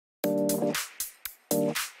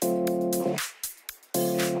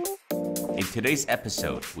today's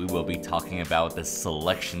episode, we will be talking about the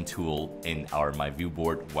selection tool in our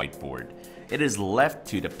myViewBoard whiteboard. It is left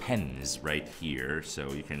to the pens right here,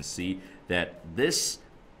 so you can see that this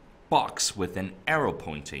box with an arrow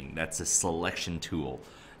pointing, that's a selection tool.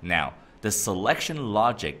 Now, the selection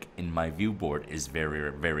logic in myViewBoard is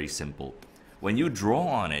very simple. When you draw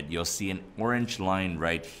on it, you'll see an orange line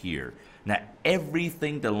right here. Now,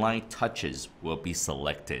 everything the line touches will be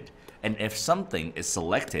selected. And if something is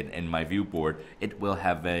selected in myViewBoard, it will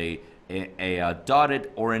have a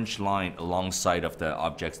dotted orange line alongside of the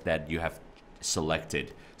objects that you have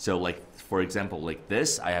selected. So like, for example, like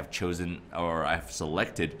this, I have chosen or I have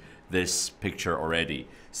selected this picture already.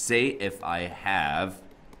 Say if I have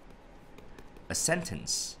a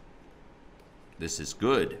sentence, this is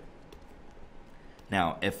good.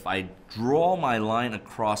 Now, if I draw my line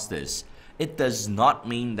across this, it does not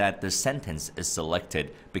mean that the sentence is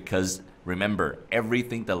selected because remember,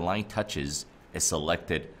 everything the line touches is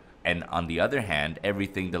selected, and on the other hand,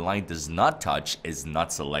 everything the line does not touch is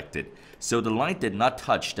not selected. So the line did not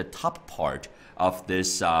touch the top part of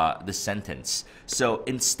this sentence. So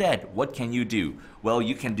instead, what can you do? Well,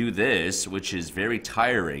 you can do this, which is very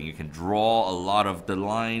tiring. You can draw a lot of the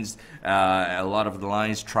lines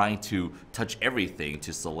trying to touch everything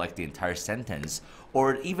to select the entire sentence.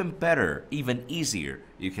 Or even better, even easier,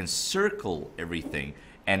 you can circle everything,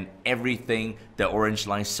 and everything the orange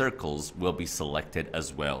line circles will be selected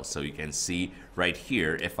as well. So you can see right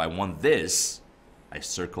here, if I want this, I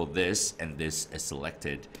circle this and this is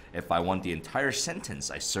selected. If I want the entire sentence,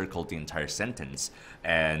 I circle the entire sentence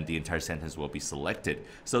and the entire sentence will be selected.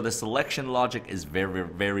 So the selection logic is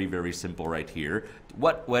very simple right here.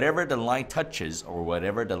 Whatever the line touches or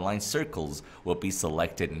whatever the line circles will be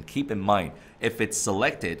selected. And keep in mind, if it's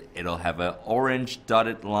selected, it'll have an orange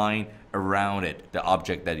dotted line around it, the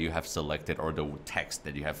object that you have selected or the text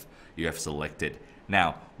that you have selected.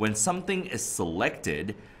 Now, when something is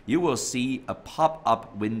selected, you will see a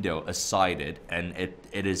pop-up window aside it, and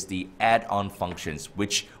it is the add-on functions,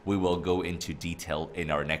 which we will go into detail in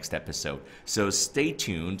our next episode. So stay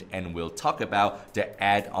tuned, and we'll talk about the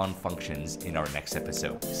add-on functions in our next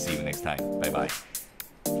episode. See you next time.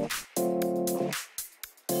 Bye-bye.